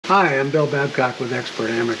Hi, I'm Bill Babcock with Expert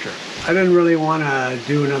Amateur. I didn't really want to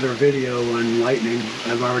do another video on lightning.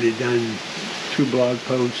 I've already done 2 blog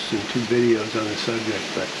posts and 2 videos on the subject,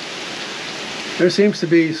 but there seems to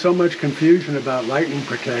be so much confusion about lightning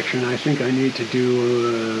protection. I think I need to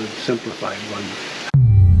do a simplified one.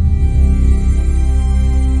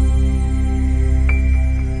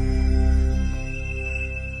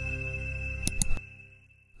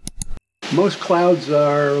 Most clouds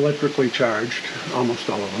are electrically charged, almost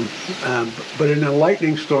all of them, but in a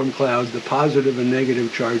lightning storm cloud, the positive and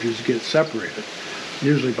negative charges get separated,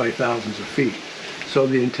 usually by thousands of feet. So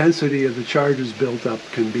the intensity of the charges built up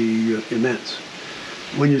can be immense.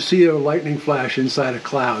 When you see a lightning flash inside a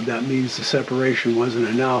cloud, that means the separation wasn't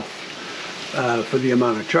enough for the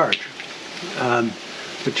amount of charge.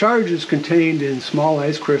 The charge is contained in small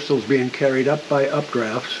ice crystals being carried up by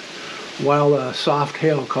updrafts, while a soft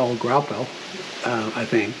hail called graupel, I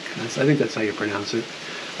think that's how you pronounce it,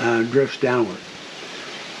 drifts downward.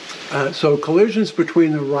 So collisions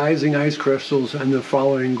between the rising ice crystals and the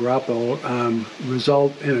following graupel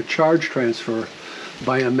result in a charge transfer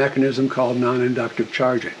by a mechanism called non-inductive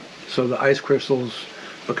charging. So the ice crystals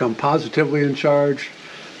become positively charged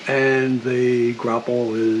and the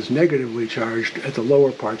graupel is negatively charged at the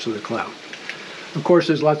lower parts of the cloud. Of course,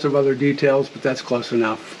 there's lots of other details, but that's close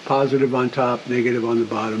enough. Positive on top, negative on the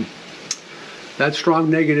bottom. That strong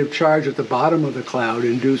negative charge at the bottom of the cloud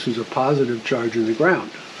induces a positive charge in the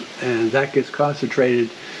ground, and that gets concentrated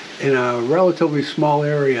in a relatively small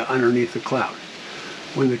area underneath the cloud.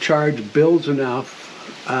 When the charge builds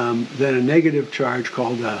enough, then a negative charge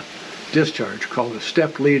called a discharge, called a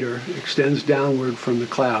stepped leader, extends downward from the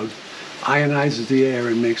cloud, ionizes the air,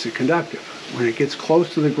 and makes it conductive. When it gets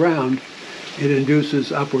close to the ground, it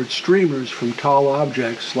induces upward streamers from tall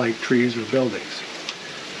objects like trees or buildings.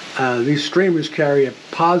 These streamers carry a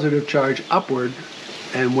positive charge upward,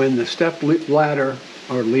 and when the step ladder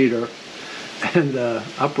or leader and the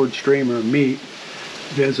upward streamer meet,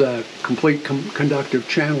 there's a complete conductive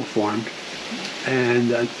channel formed, and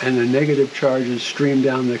the negative charges stream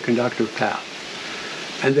down the conductive path.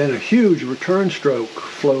 And then a huge return stroke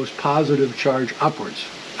flows positive charge upwards.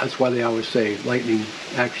 That's why they always say lightning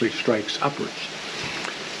actually strikes upwards.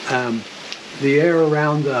 The air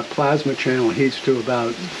around the plasma channel heats to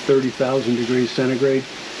about 30,000 degrees centigrade,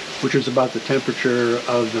 which is about the temperature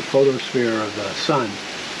of the photosphere of the sun.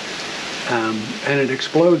 And it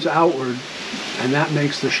explodes outward, and that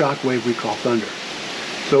makes the shock wave we call thunder.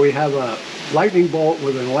 So we have a lightning bolt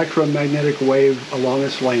with an electromagnetic wave along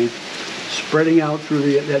its length, spreading out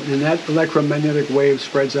through and that electromagnetic wave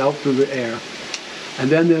spreads out through the air. And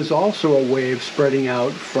then there's also a wave spreading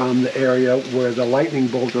out from the area where the lightning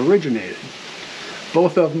bolt originated.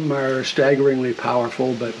 Both of them are staggeringly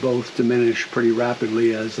powerful, but both diminish pretty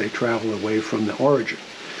rapidly as they travel away from the origin,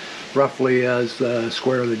 roughly as the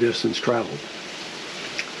square of the distance traveled.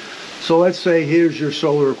 So let's say here's your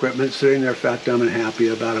solar equipment sitting there fat, dumb, and happy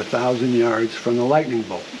about 1,000 yards from the lightning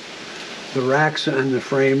bolt. The racks and the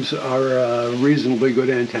frames are a reasonably good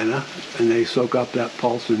antenna, and they soak up that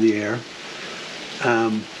pulse in the air.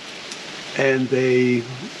 And they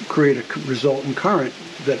create a resultant current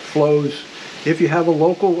that flows. If you have a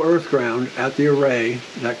local earth ground at the array,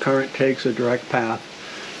 that current takes a direct path,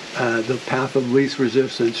 the path of least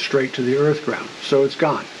resistance, straight to the earth ground. So it's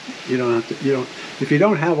gone. If you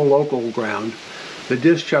don't have a local ground, the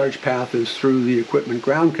discharge path is through the equipment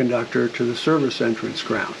ground conductor to the service entrance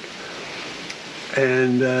ground.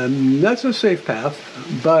 And that's a safe path,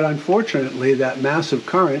 but unfortunately that massive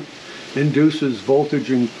current induces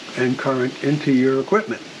voltage and current into your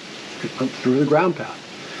equipment through the ground path.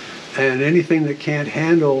 And anything that can't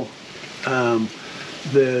handle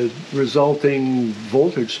the resulting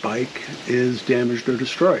voltage spike is damaged or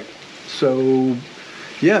destroyed. So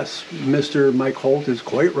yes, Mr. Mike Holt is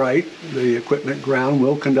quite right. The equipment ground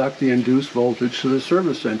will conduct the induced voltage to the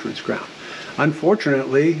service entrance ground.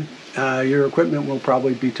 Unfortunately, your equipment will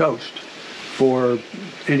probably be toast for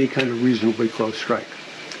any kind of reasonably close strike.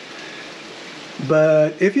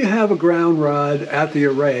 But if you have a ground rod at the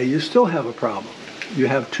array, you still have a problem. You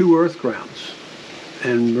have 2 earth grounds.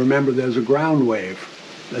 And remember, there's a ground wave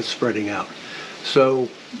that's spreading out. So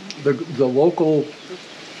the local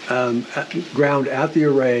ground at the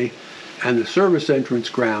array and the service entrance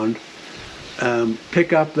ground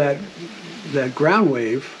pick up that ground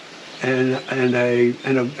wave, and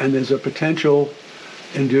there's a potential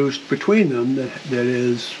induced between them that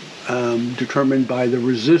is determined by the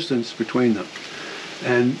resistance between them.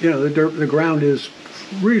 And the ground is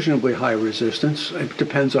reasonably high resistance. It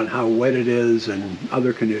depends on how wet it is and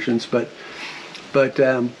other conditions, but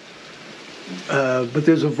but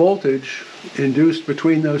there's a voltage induced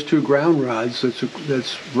between those two ground rods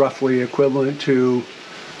that's roughly equivalent to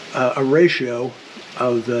a ratio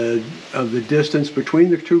of the distance between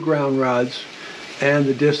the two ground rods and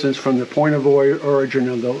the distance from the point of origin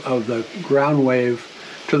of the ground wave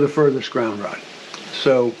to the furthest ground rod.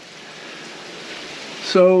 So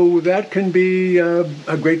that can be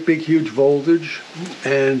a great big huge voltage,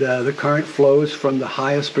 and the current flows from the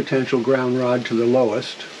highest potential ground rod to the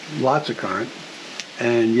lowest, lots of current.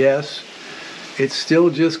 And yes, it's still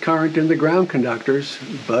just current in the ground conductors,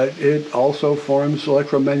 but it also forms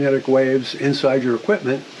electromagnetic waves inside your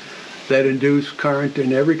equipment that induce current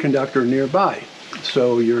in every conductor nearby.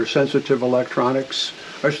 So your sensitive electronics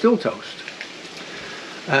are still toast.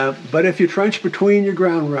 But if you trench between your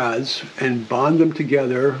ground rods and bond them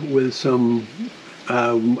together with some,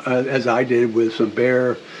 as I did, with some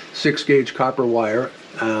bare 6-gauge copper wire,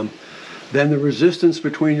 then the resistance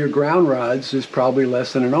between your ground rods is probably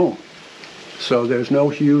less than an ohm. So there's no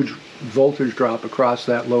huge voltage drop across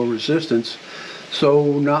that low resistance.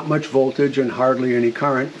 So not much voltage and hardly any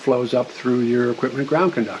current flows up through your equipment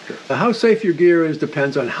ground conductor. How safe your gear is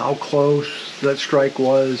depends on how close that strike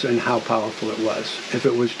was and how powerful it was. If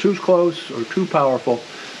it was too close or too powerful,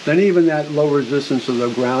 then even that low resistance of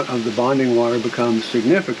the bonding wire becomes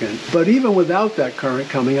significant. But even without that current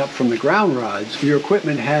coming up from the ground rods, your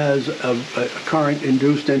equipment has a current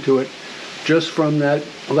induced into it just from that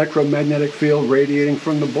electromagnetic field radiating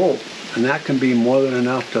from the bolt. And that can be more than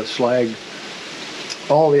enough to slag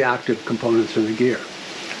all the active components in the gear.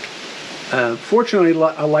 Fortunately,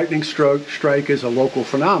 a lightning strike is a local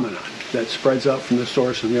phenomenon that spreads out from the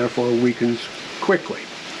source and therefore weakens quickly.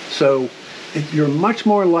 So you're much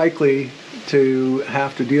more likely to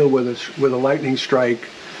have to deal with a lightning strike,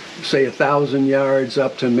 say 1,000 yards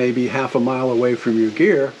up to maybe half a mile away from your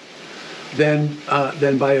gear, than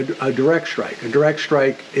by a direct strike. A direct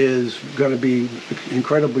strike is going to be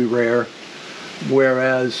incredibly rare,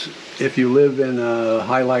 whereas if you live in a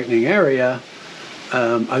high lightning area,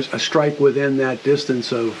 a strike within that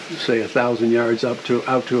distance of, say, 1,000 yards out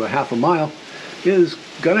to a half a mile is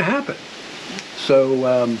going to happen. So,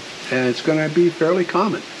 and it's going to be fairly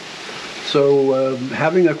common. So,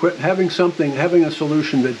 having a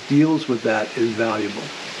solution that deals with that is valuable.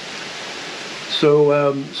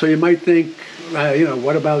 So you might think,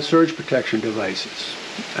 what about surge protection devices?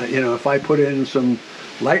 If I put in some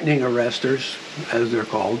lightning arrestors, as they're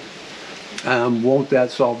called, won't that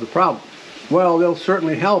solve the problem? Well, they'll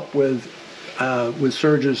certainly help with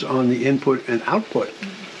surges on the input and output.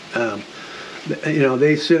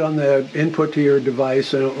 They sit on the input to your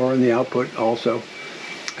device or on the output also.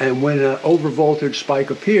 And when an overvoltage spike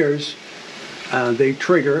appears, they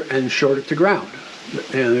trigger and short it to ground.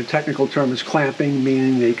 And the technical term is clamping,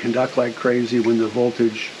 meaning they conduct like crazy when the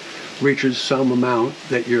voltage reaches some amount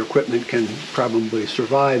that your equipment can probably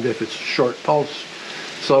survive if it's short pulse.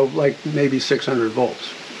 So like maybe 600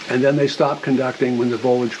 volts. And then they stop conducting when the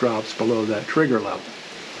voltage drops below that trigger level.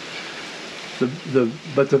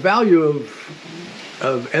 But the value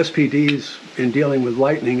of SPDs in dealing with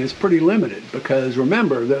lightning is pretty limited, because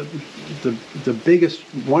remember,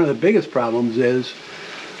 one of the biggest problems is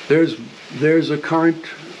there's a current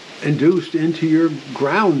induced into your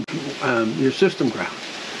ground, your system ground.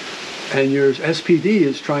 And your SPD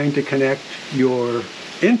is trying to connect your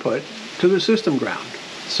input to the system ground.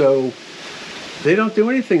 So they don't do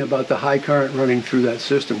anything about the high current running through that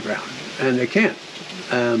system ground, and they can't.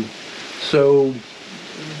 So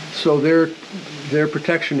their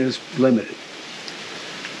protection is limited.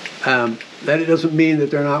 That it doesn't mean that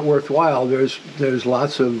they're not worthwhile. There's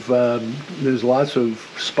lots of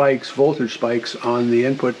spikes, voltage spikes on the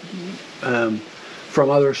input from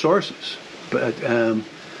other sources. But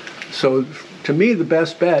so to me, the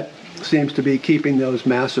best bet seems to be keeping those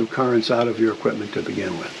massive currents out of your equipment to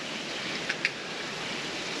begin with.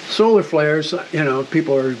 Solar flares,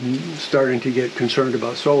 people are starting to get concerned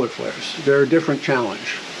about solar flares. They're a different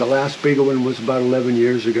challenge. The last big one was about 11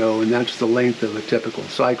 years ago, and that's the length of a typical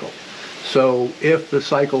cycle. So if the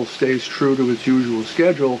cycle stays true to its usual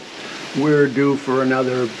schedule, we're due for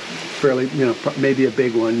another fairly, maybe a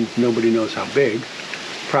big one, nobody knows how big,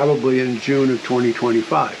 probably in June of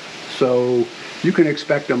 2025. So you can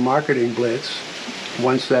expect a marketing blitz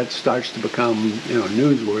once that starts to become,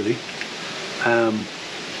 newsworthy.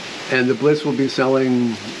 And the blitz will be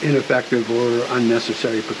selling ineffective or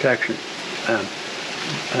unnecessary protection.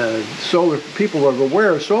 People are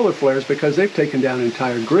aware of solar flares because they've taken down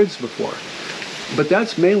entire grids before. But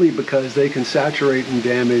that's mainly because they can saturate and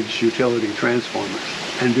damage utility transformers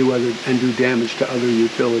and do damage to other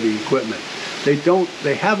utility equipment.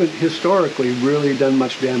 they haven't historically really done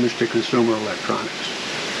much damage to consumer electronics.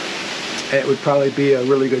 It would probably be a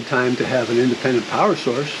really good time to have an independent power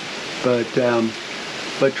source, but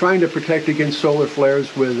trying to protect against solar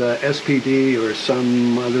flares with SPD or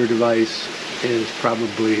some other device is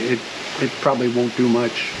probably, it probably won't do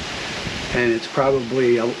much, and it's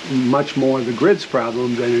probably much more the grid's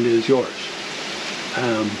problem than it is yours.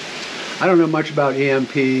 I don't know much about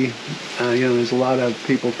EMP. There's a lot of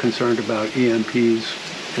people concerned about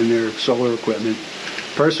EMPs in their solar equipment.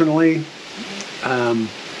 Personally,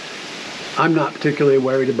 I'm not particularly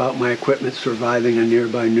worried about my equipment surviving a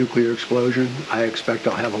nearby nuclear explosion. I expect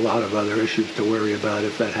I'll have a lot of other issues to worry about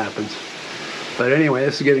if that happens. But anyway,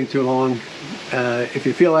 this is getting too long. If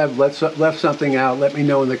you feel I've left something out, let me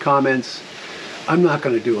know in the comments. I'm not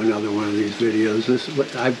going to do another one of these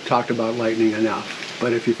videos. I've talked about lightning enough.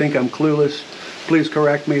 But if you think I'm clueless, please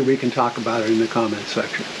correct me. We can talk about it in the comments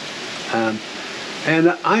section. And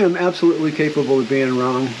I am absolutely capable of being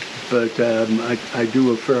wrong, but I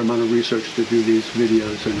do a fair amount of research to do these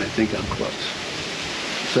videos, and I think I'm close.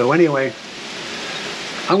 So anyway,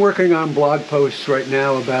 I'm working on blog posts right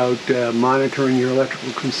now about monitoring your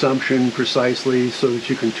electrical consumption precisely so that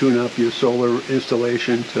you can tune up your solar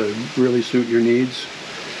installation to really suit your needs.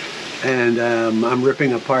 And I'm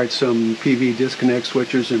ripping apart some PV disconnect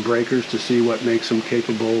switches and breakers to see what makes them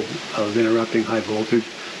capable of interrupting high voltage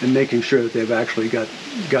and making sure that they've actually got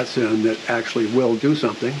guts in them that actually will do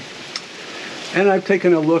something. And I've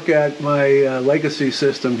taken a look at my legacy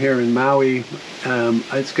system here in Maui.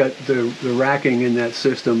 It's got the racking in that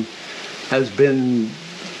system has been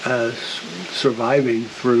surviving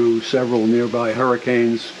through several nearby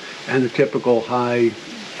hurricanes and the typical high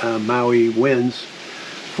Maui winds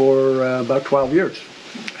for about 12 years.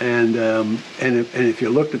 And if you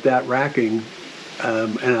looked at that racking,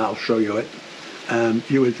 and I'll show you it,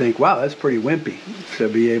 you would think, wow, that's pretty wimpy to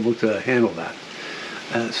be able to handle that.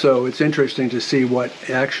 So it's interesting to see what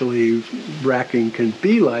actually racking can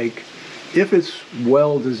be like if it's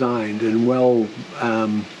well designed and well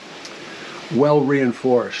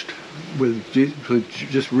reinforced with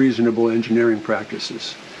just reasonable engineering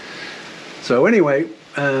practices. So anyway,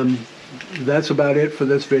 that's about it for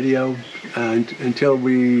this video. Until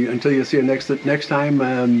you see it next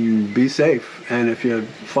time, be safe. And if you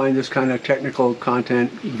find this kind of technical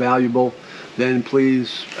content valuable, then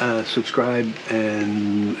please subscribe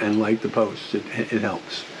and like the post. It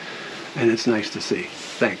helps, and it's nice to see.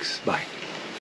 Thanks. Bye.